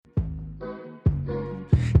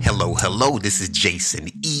hello, this is Jason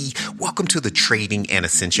E. Welcome to the Trading and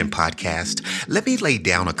Ascension podcast. Let me lay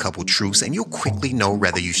down a couple truths and you'll quickly know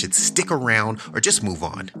whether you should stick around or just move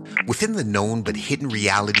on. Within the known but hidden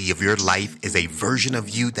reality of your life is a version of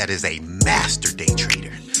you that is a master day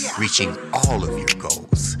trader, reaching all of your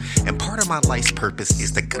goals. And part of my life's purpose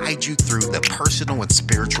is to guide you through the personal and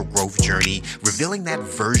spiritual growth journey, revealing that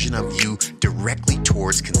version of you directly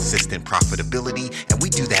towards consistent profitability. And we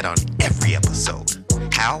do that on every episode.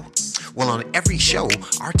 How? Well, on every show,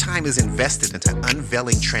 our time is invested into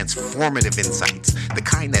unveiling transformative insights, the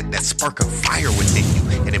kind that spark a fire within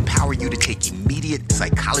you and empower you to take immediate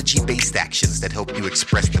psychology-based actions that help you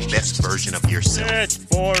express the best version of yourself. That's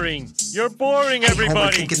boring. You're boring, everybody.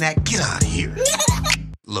 Homer thinking that, get out of here.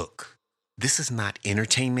 Look, this is not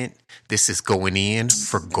entertainment. This is going in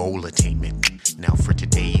for goal attainment. Now for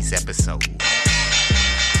today's episode.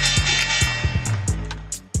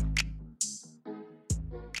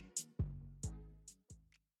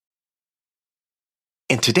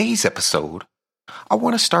 In today's episode, I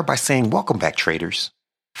want to start by saying welcome back, traders.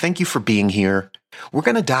 Thank you for being here. We're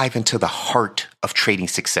going to dive into the heart of trading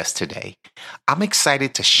success today. I'm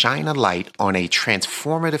excited to shine a light on a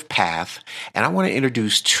transformative path, and I want to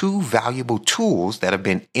introduce two valuable tools that have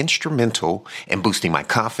been instrumental in boosting my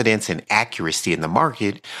confidence and accuracy in the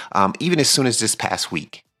market, even as soon as this past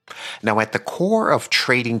week. Now, at the core of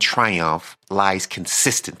trading triumph lies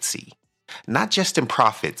consistency. Not just in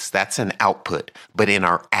profits, that's an output, but in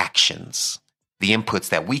our actions, the inputs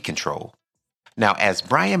that we control. Now, as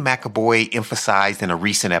Brian McAvoy emphasized in a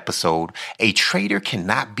recent episode, a trader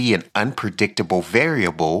cannot be an unpredictable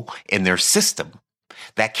variable in their system.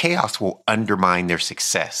 That chaos will undermine their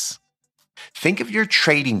success. Think of your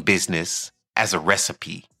trading business as a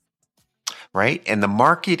recipe, right? And the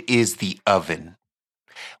market is the oven.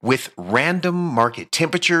 With random market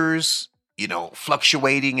temperatures,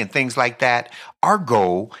 fluctuating and things like that, our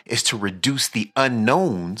goal is to reduce the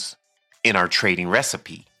unknowns in our trading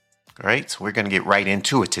recipe. All right, so we're going to get right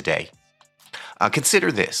into it today.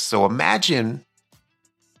 Consider this. So imagine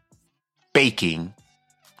baking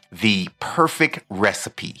the perfect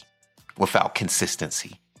recipe without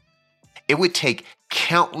consistency. It would take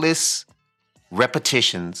countless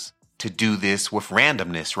repetitions to do this with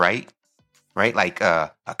randomness, right? Right? Like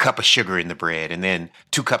a cup of sugar in the bread and then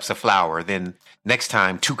 2 cups of flour. Then next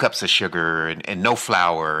time, 2 cups of sugar and no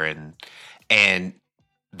flour and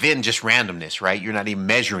then just randomness, right? You're not even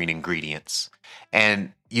measuring ingredients.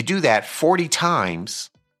 And you do that 40 times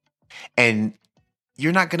and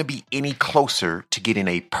you're not going to be any closer to getting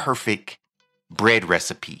a perfect bread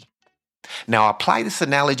recipe. Now, apply this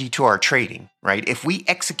analogy to our trading, right? If we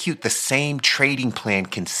execute the same trading plan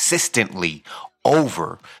consistently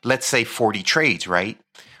over, let's say 40 trades, right?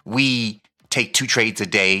 We take 2 trades a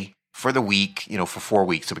day for the week, for 4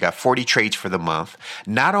 weeks. So we got 40 trades for the month.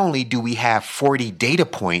 Not only do we have 40 data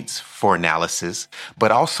points for analysis, but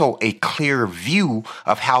also a clear view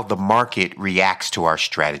of how the market reacts to our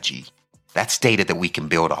strategy. That's data that we can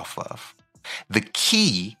build off of. The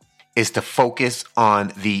key is to focus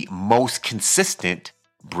on the most consistent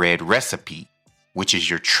bread recipe, which is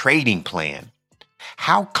your trading plan.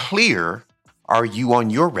 How clear are you on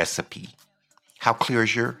your recipe? How clear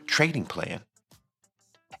is your trading plan?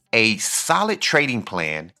 A solid trading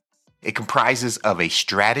plan, it comprises of a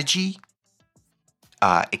strategy,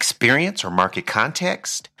 experience or market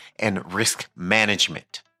context, and risk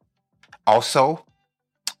management. Also,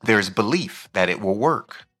 there's belief that it will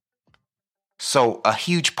work. So a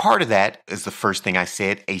huge part of that is the first thing I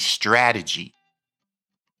said, a strategy.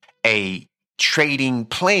 A trading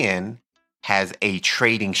plan has a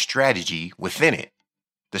trading strategy within it.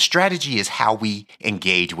 The strategy is how we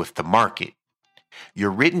engage with the market. Your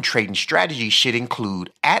written trading strategy should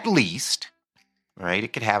include at least, right?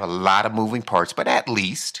 It could have a lot of moving parts, but at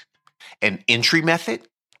least an entry method,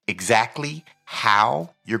 exactly how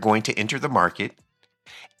you're going to enter the market,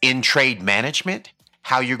 in trade management,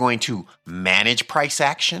 how you're going to manage price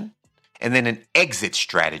action, and then an exit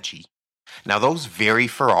strategy. Now, those vary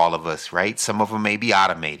for all of us, right? Some of them may be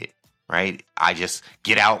automated. Right? I just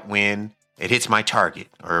get out when it hits my target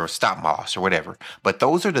or stop loss or whatever. But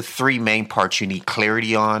those are the 3 main parts you need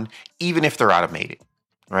clarity on, even if they're automated,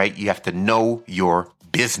 right? You have to know your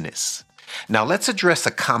business. Now let's address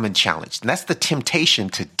a common challenge, and that's the temptation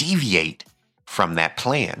to deviate from that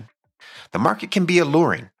plan. The market can be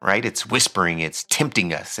alluring, right? It's whispering, it's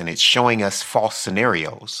tempting us, and it's showing us false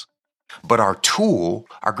scenarios. But our tool,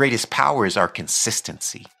 our greatest power is our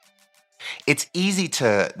consistency. It's easy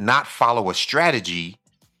to not follow a strategy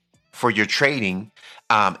for your trading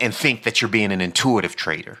and think that you're being an intuitive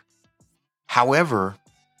trader. However,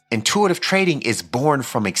 Intuitive trading is born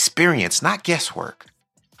from experience, not guesswork.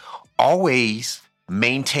 Always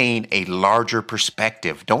maintain a larger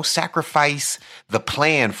perspective. Don't sacrifice the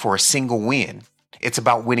plan for a single win. It's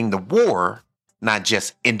about winning the war, not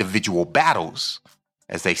just individual battles,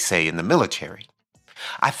 as they say in the military.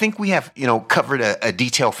 I think we have, covered a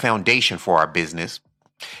detailed foundation for our business.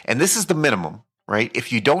 And this is the minimum, right?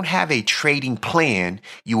 If you don't have a trading plan,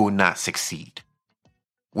 you will not succeed.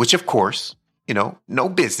 Which, of course, no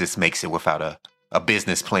business makes it without a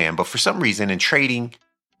business plan. But for some reason in trading,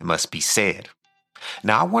 it must be said.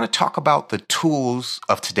 Now, I want to talk about the tools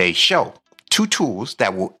of today's show. 2 tools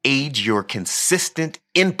that will aid your consistent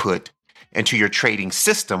input into your trading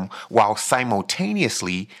system while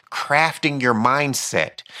simultaneously crafting your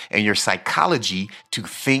mindset and your psychology to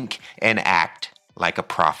think and act like a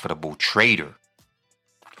profitable trader.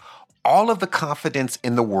 All of the confidence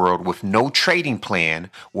in the world with no trading plan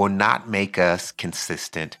will not make us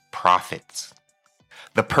consistent profits.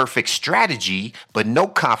 The perfect strategy, but no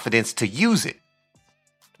confidence to use it,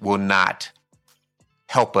 will not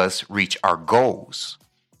help us reach our goals,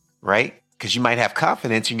 right? Because you might have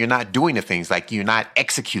confidence and you're not doing the things, like you're not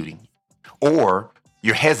executing or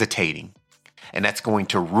you're hesitating. And that's going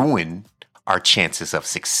to ruin our chances of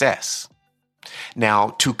success.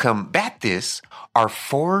 Now, to combat this, our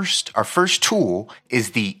first tool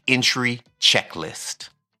is the entry checklist.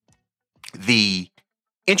 The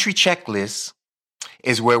entry checklist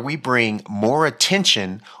is where we bring more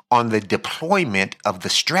attention on the deployment of the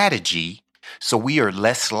strategy, so we are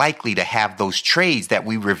less likely to have those trades that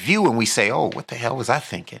we review and we say, oh, what the hell was I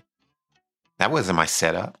thinking? That wasn't my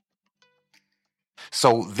setup.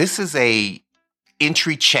 So this is a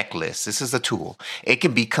entry checklist. This is a tool. It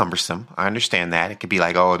can be cumbersome. I understand that. It could be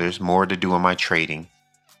like, oh, there's more to do in my trading,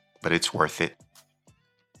 but it's worth it.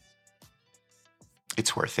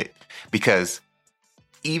 It's worth it because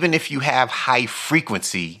even if you have high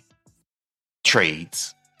frequency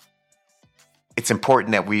trades, it's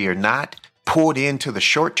important that we are not pulled into the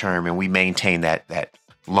short term and we maintain that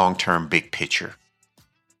long-term big picture.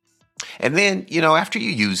 And then, after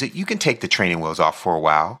you use it, you can take the training wheels off for a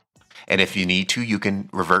while. And if you need to, you can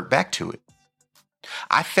revert back to it.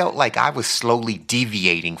 I felt like I was slowly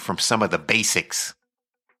deviating from some of the basics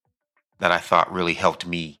that I thought really helped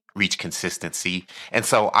me reach consistency. And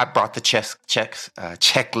so I brought the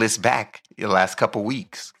checklist back the last couple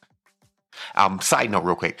weeks. Side note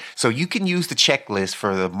real quick. So you can use the checklist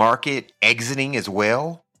for the market exiting as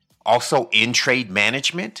well. Also in trade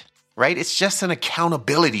management, right? It's just an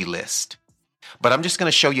accountability list. But I'm just going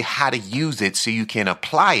to show you how to use it so you can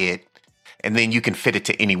apply it and then you can fit it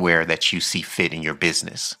to anywhere that you see fit in your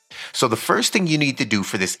business. So the first thing you need to do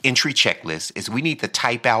for this entry checklist is we need to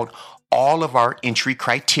type out all of our entry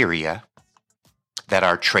criteria that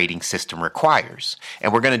our trading system requires.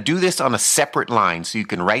 And we're going to do this on a separate line. So you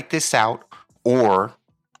can write this out or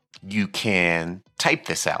you can type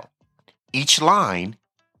this out. Each line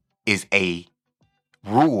is a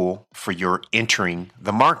rule for your entering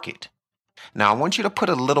the market. Now, I want you to put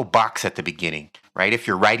a little box at the beginning, right? If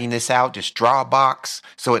you're writing this out, just draw a box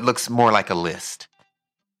so it looks more like a list.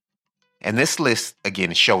 And this list,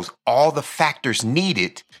 again, shows all the factors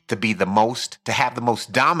needed to have the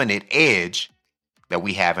most dominant edge that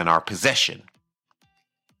we have in our possession.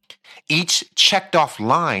 Each checked off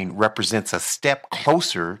line represents a step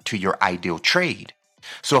closer to your ideal trade.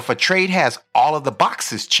 So if a trade has all of the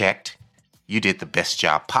boxes checked, you did the best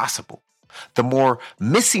job possible. The more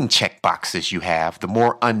missing check boxes you have, the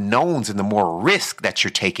more unknowns and the more risk that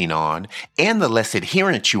you're taking on, and the less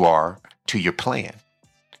adherent you are to your plan,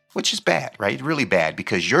 which is bad, right? Really bad,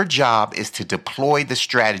 because your job is to deploy the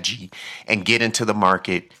strategy and get into the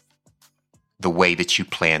market the way that you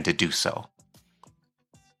plan to do so.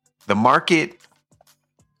 The market,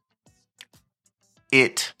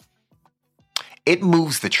 it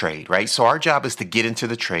moves the trade, right? So our job is to get into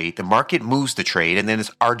the trade. The market moves the trade, and then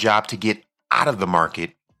it's our job to get out of the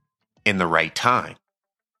market in the right time.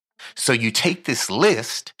 So you take this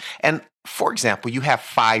list, and for example, you have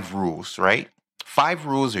 5 rules, right? 5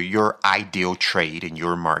 rules are your ideal trade in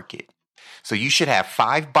your market. So you should have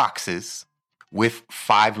 5 boxes with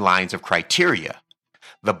 5 lines of criteria.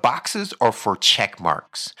 The boxes are for check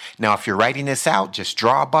marks. Now, if you're writing this out, just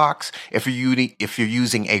draw a box. If you're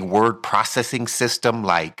using a word processing system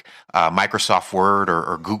like Microsoft Word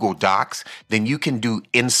or Google Docs, then you can do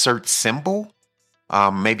insert symbol,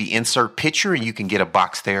 maybe insert picture, and you can get a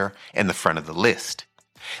box there in the front of the list.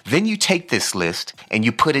 Then you take this list and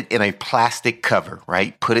you put it in a plastic cover,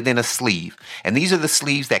 right? Put it in a sleeve. And these are the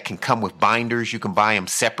sleeves that can come with binders. You can buy them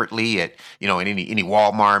separately at, in any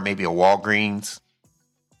Walmart, maybe a Walgreens.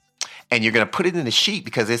 And you're going to put it in the sheet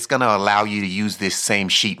because it's going to allow you to use this same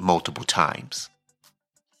sheet multiple times.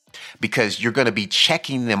 Because you're going to be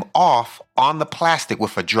checking them off on the plastic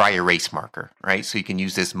with a dry erase marker, right? So you can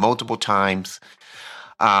use this multiple times.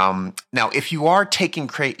 Now, if you are taking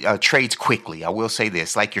trades quickly, I will say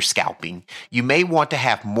this, like you're scalping, you may want to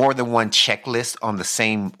have more than one checklist on the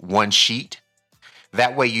same one sheet.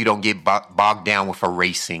 That way you don't get bogged down with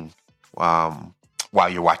erasing while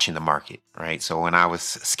you're watching the market, right? So when I was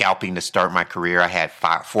scalping to start my career, I had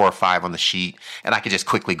 4 or 5 on the sheet, and I could just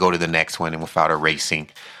quickly go to the next one and without erasing.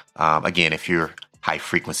 Again, if you're high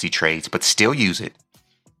frequency trades, but still use it.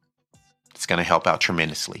 It's going to help out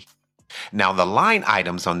tremendously. Now, the line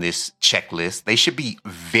items on this checklist, they should be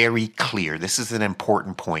very clear. This is an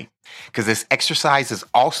important point because this exercise is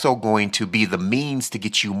also going to be the means to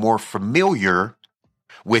get you more familiar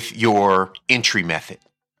with your entry method.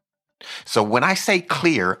 So when I say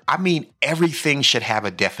clear, I mean everything should have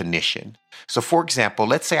a definition. So for example,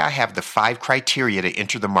 let's say I have the 5 criteria to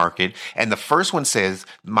enter the market, and the first one says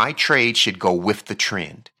my trade should go with the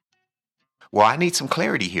trend. Well, I need some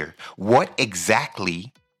clarity here. What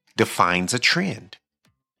exactly defines a trend?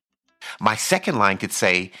 My second line could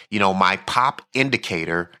say, my pop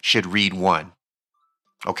indicator should read 1.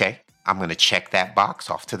 Okay, I'm going to check that box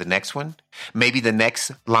off to the next one. Maybe the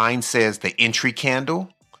next line says the entry candle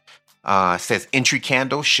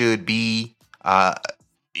should be,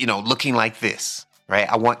 looking like this, right?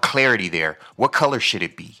 I want clarity there. What color should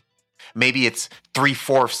it be? Maybe it's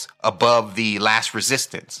 3/4 above the last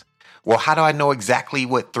resistance. Well, how do I know exactly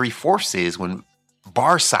what 3/4 is when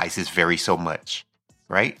bar sizes vary so much,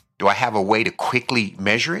 right? Do I have a way to quickly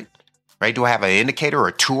measure it, right? Do I have an indicator or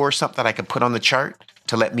a tool or something that I can put on the chart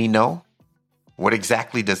to let me know what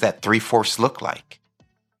exactly does that 3/4 look like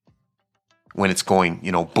when it's going,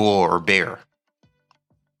 bull or bear?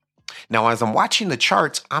 Now, as I'm watching the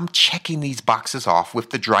charts, I'm checking these boxes off with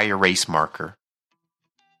the dry erase marker,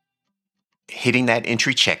 hitting that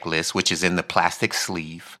entry checklist, which is in the plastic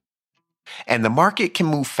sleeve, and the market can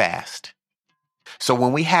move fast. So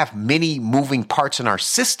when we have many moving parts in our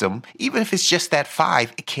system, even if it's just that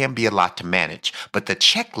 5, it can be a lot to manage. But the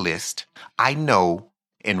checklist, I know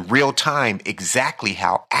in real time exactly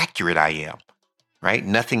how accurate I am, right?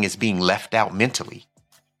 Nothing is being left out mentally.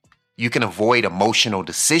 You can avoid emotional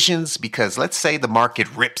decisions because let's say the market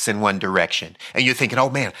rips in one direction and you're thinking, oh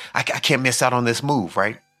man, I can't miss out on this move,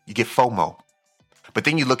 right? You get FOMO. But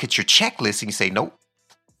then you look at your checklist and you say, nope.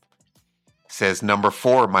 It says number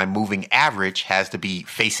 4, my moving average has to be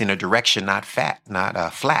facing a direction, not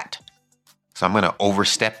flat. So I'm going to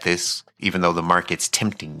overstep this even though the market's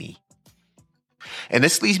tempting me. And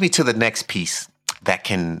this leads me to the next piece that this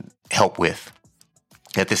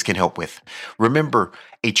can help with. Remember,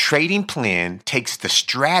 a trading plan takes the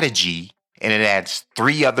strategy and it adds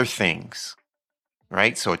 3 other things,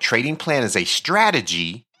 right? So a trading plan is a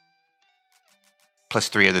strategy plus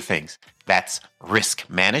 3 other things. That's risk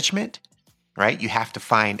management, right? You have to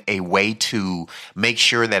find a way to make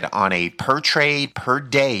sure that on a per trade, per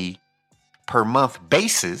day, per month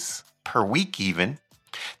basis, per week even,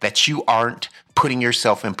 that you aren't putting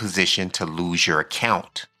yourself in position to lose your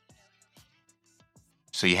account.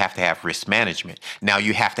 So you have to have risk management. Now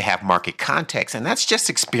you have to have market context, and that's just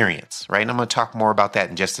experience, right? And I'm going to talk more about that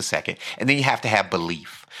in just a second. And then you have to have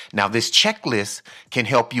belief. Now this checklist can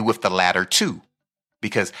help you with the latter too,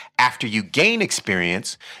 because after you gain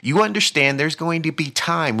experience, you understand there's going to be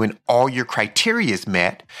time when all your criteria is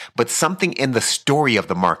met, but something in the story of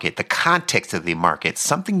the market, the context of the market,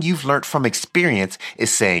 something you've learned from experience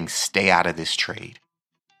is saying, stay out of this trade.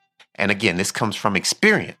 And again, this comes from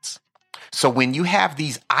experience. So when you have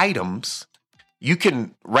these items, you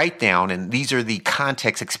can write down, and these are the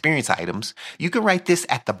context experience items, you can write this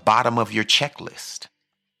at the bottom of your checklist.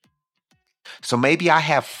 So maybe I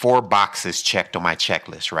have 4 boxes checked on my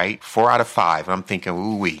checklist, right? 4 out of 5. I'm thinking,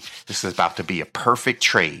 ooh-wee, this is about to be a perfect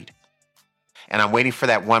trade. And I'm waiting for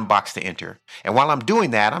that 1 box to enter. And while I'm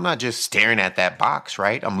doing that, I'm not just staring at that box,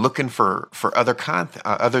 right? I'm looking for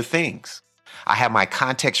other things. I have my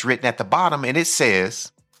context written at the bottom, and it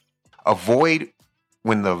says, avoid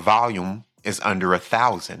when the volume is under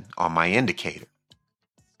 1,000 on my indicator.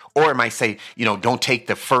 Or it might say, don't take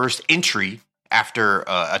the first entry after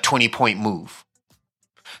a 20-point move.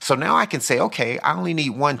 So now I can say, okay, I only need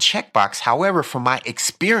 1 checkbox. However, from my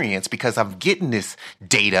experience, because I'm getting this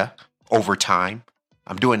data over time,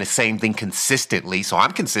 I'm doing the same thing consistently. So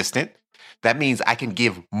I'm consistent. That means I can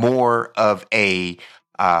give more of a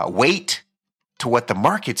weight to what the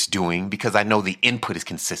market's doing because I know the input is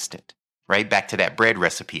consistent, right? Back to that bread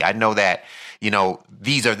recipe. I know that,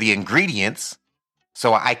 these are the ingredients,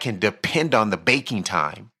 so I can depend on the baking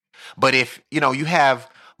time. But if, you have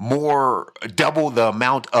double the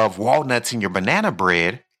amount of walnuts in your banana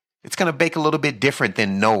bread, it's going to bake a little bit different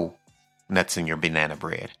than no nuts in your banana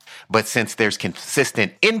bread. But since there's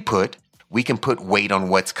consistent input, we can put weight on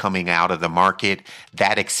what's coming out of the market.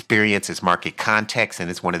 That experience is market context, and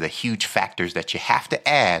it's one of the huge factors that you have to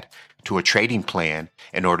add to a trading plan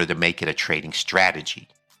in order to make it a trading strategy.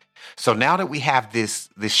 So now that we have this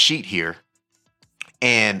sheet here,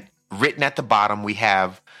 and written at the bottom, we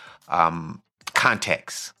have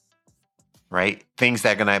context, right? Things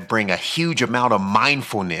that are going to bring a huge amount of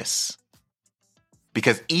mindfulness.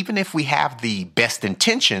 Because even if we have the best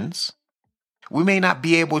intentions, we may not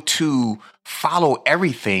be able to follow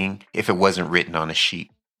everything if it wasn't written on a sheet,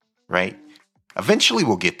 right? Eventually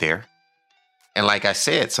we'll get there. And like I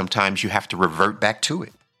said, sometimes you have to revert back to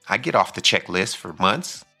it. I get off the checklist for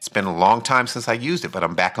months. It's been a long time since I used it, but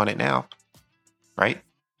I'm back on it now, right?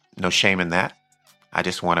 No shame in that. I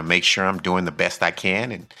just want to make sure I'm doing the best I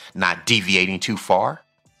can and not deviating too far.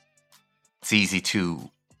 It's easy to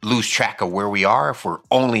lose track of where we are if we're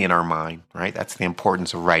only in our mind, right? That's the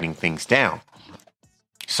importance of writing things down.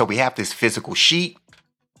 So we have this physical sheet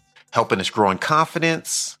helping us grow in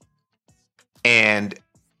confidence. And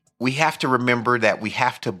we have to remember that we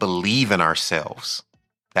have to believe in ourselves.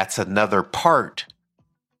 That's another part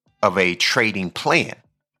of a trading plan.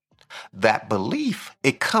 That belief,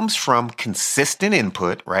 it comes from consistent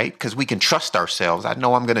input, right? Because we can trust ourselves. I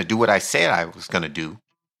know I'm going to do what I said I was going to do.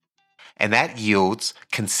 And that yields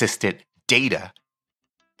consistent data.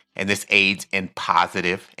 And this aids in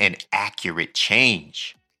positive and accurate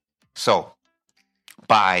change. So,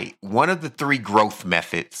 by one of the 3 growth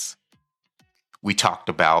methods we talked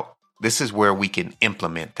about, this is where we can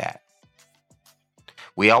implement that.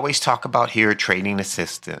 We always talk about here Trading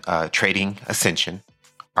Ascension,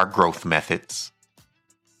 our growth methods.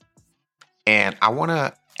 And I want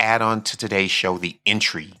to add on to today's show the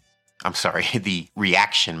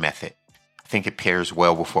reaction method. I think it pairs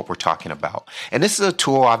well with what we're talking about. And this is a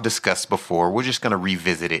tool I've discussed before. We're just going to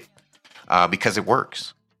revisit it because it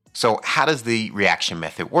works. So how does the reaction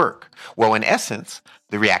method work? Well, in essence,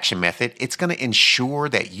 the reaction method, it's going to ensure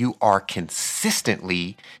that you are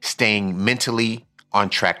consistently staying mentally on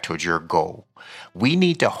track towards your goal. We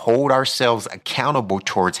need to hold ourselves accountable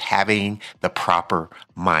towards having the proper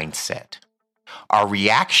mindset. Our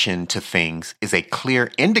reaction to things is a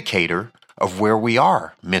clear indicator of where we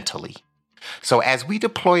are mentally. So as we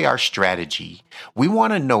deploy our strategy, we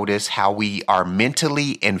want to notice how we are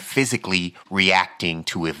mentally and physically reacting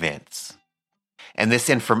to events. And this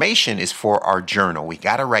information is for our journal. We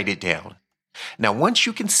got to write it down. Now, once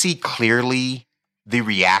you can see clearly the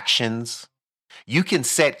reactions, you can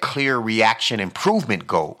set clear reaction improvement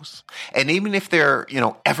goals. And even if they're,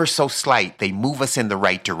 ever so slight, they move us in the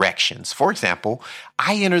right directions. For example,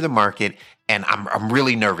 I enter the market and I'm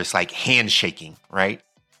really nervous, like handshaking, right?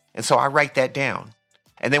 And so I write that down.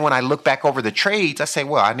 And then when I look back over the trades, I say,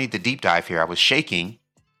 well, I need to deep dive here. I was shaking.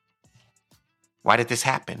 Why did this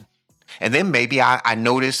happen? And then maybe I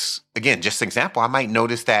notice, again, just an example, I might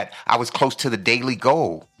notice that I was close to the daily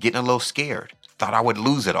goal, getting a little scared, thought I would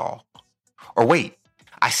lose it all. Or wait,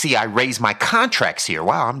 I raise my contracts here.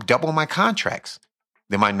 Wow, I'm double my contracts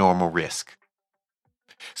than my normal risk.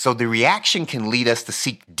 So the reaction can lead us to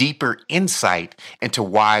seek deeper insight into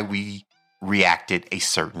why we reacted a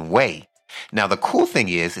certain way. Now, the cool thing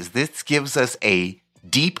is this gives us a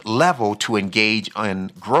deep level to engage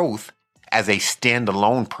on growth as a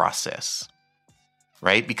standalone process,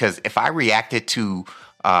 right? Because if I reacted to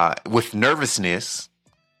with nervousness,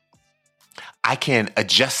 I can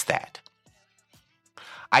adjust that.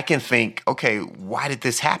 I can think, okay, why did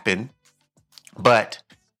this happen?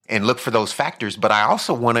 And look for those factors. But I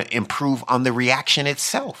also want to improve on the reaction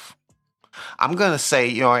itself. I'm going to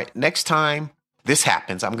say, next time this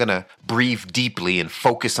happens, I'm going to breathe deeply and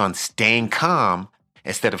focus on staying calm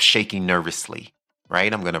instead of shaking nervously,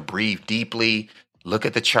 right? I'm going to breathe deeply, look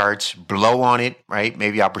at the charts, blow on it, right?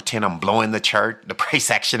 Maybe I'll pretend I'm blowing the chart, the price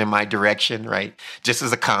action in my direction, right? Just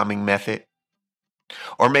as a calming method.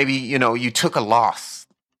 Or maybe, you took a loss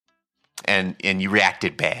and you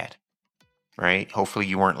reacted bad, right? Hopefully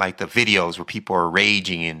you weren't like the videos where people are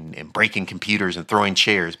raging and breaking computers and throwing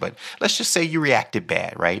chairs. But let's just say you reacted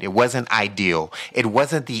bad, right? It wasn't ideal. It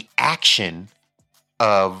wasn't the action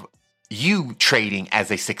of you trading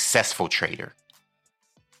as a successful trader.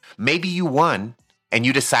 Maybe you won and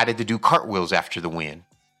you decided to do cartwheels after the win.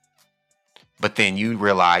 But then you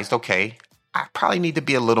realized, okay, I probably need to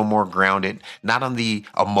be a little more grounded, not on the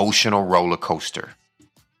emotional roller coaster.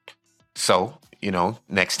 So,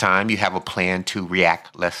 next time you have a plan to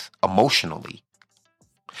react less emotionally.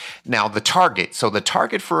 Now, the target. So the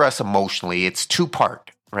target for us emotionally, it's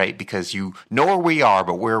two-part, right? Because you know where we are,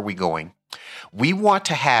 but where are we going? We want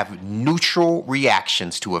to have neutral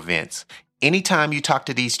reactions to events. Anytime you talk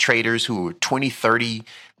to these traders who are 20, 30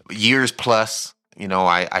 years plus,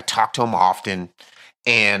 I talk to them often,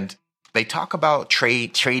 and they talk about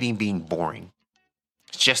trading being boring.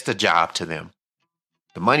 It's just a job to them.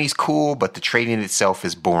 The money's cool, but the trading itself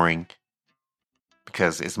is boring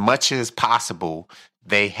because as much as possible,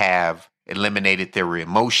 they have eliminated their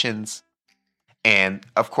emotions. And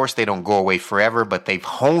of course, they don't go away forever, but they've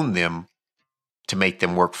honed them to make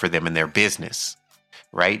them work for them in their business,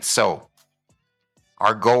 right? So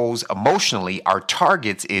our goals emotionally, our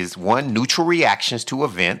targets is one, neutral reactions to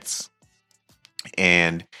events.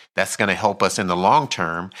 And that's going to help us in the long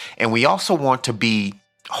term. And we also want to be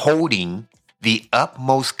holding the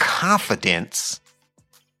utmost confidence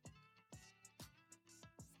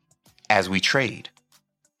as we trade.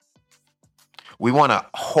 We want to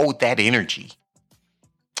hold that energy.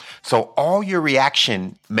 So all your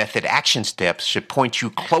reaction method action steps should point you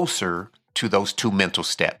closer to those two mental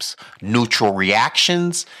steps, neutral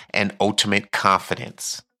reactions and ultimate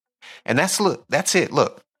confidence. And that's it.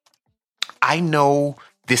 Look, I know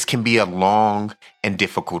this can be a long and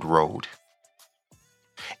difficult road.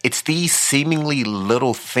 It's these seemingly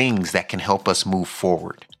little things that can help us move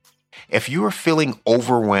forward. If you are feeling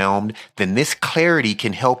overwhelmed, then this clarity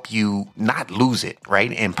can help you not lose it,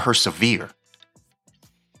 right? And persevere.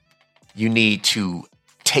 You need to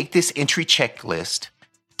take this entry checklist,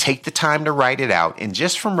 take the time to write it out. And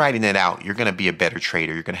just from writing it out, you're going to be a better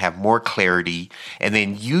trader. You're going to have more clarity, and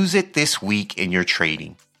then use it this week in your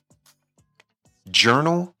trading.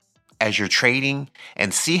 Journal as you're trading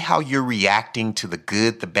and see how you're reacting to the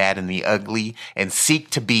good, the bad, and the ugly, and seek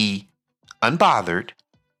to be unbothered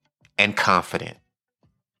and confident.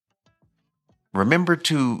 Remember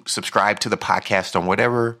to subscribe to the podcast on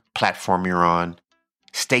whatever platform you're on.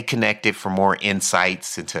 Stay connected for more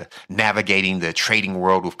insights into navigating the trading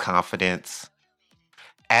world with confidence.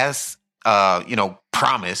 As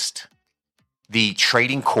promised, the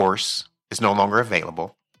trading course is no longer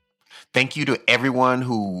available. Thank you to everyone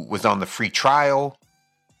who was on the free trial,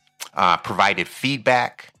 provided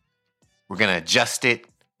feedback. We're going to adjust it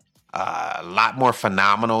a lot more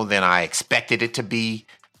phenomenal than I expected it to be.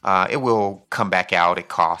 It will come back out at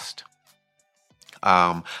cost.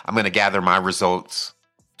 I'm going to gather my results,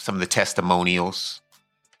 some of the testimonials,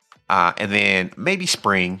 and then maybe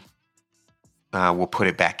spring, we'll put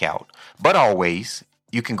it back out. But always,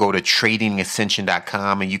 you can go to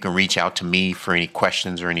tradingascension.com and you can reach out to me for any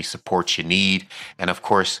questions or any support you need. And of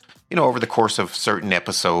course, over the course of certain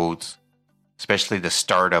episodes, especially the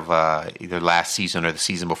start of either last season or the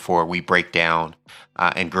season before, we break down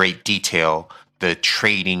in great detail the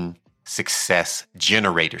trading success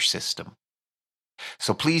generator system.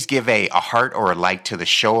 So please give a heart or a like to the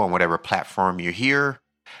show on whatever platform you're here.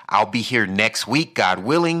 I'll be here next week, God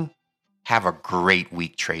willing. Have a great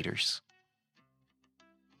week, traders.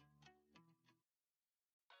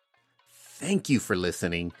 Thank you for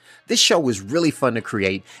listening. This show was really fun to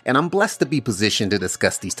create, and I'm blessed to be positioned to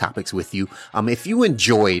discuss these topics with you. If you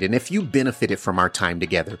enjoyed and if you benefited from our time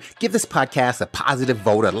together, give this podcast a positive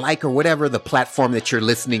vote, a like, or whatever the platform that you're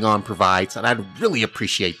listening on provides, and I'd really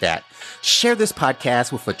appreciate that. Share this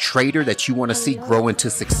podcast with a trader that you want to see grow into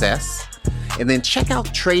success. And then check out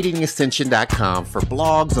tradingascension.com for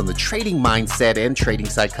blogs on the trading mindset and trading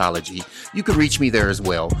psychology. You can reach me there as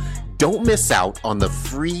well. Don't miss out on the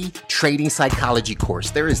free trading psychology course.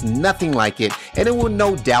 There is nothing like it, and it will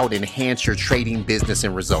no doubt enhance your trading business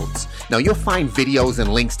and results. Now, you'll find videos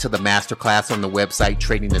and links to the masterclass on the website,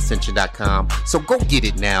 tradingascension.com. So go get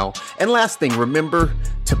it now. And last thing, remember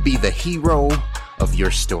to be the hero of your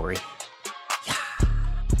story.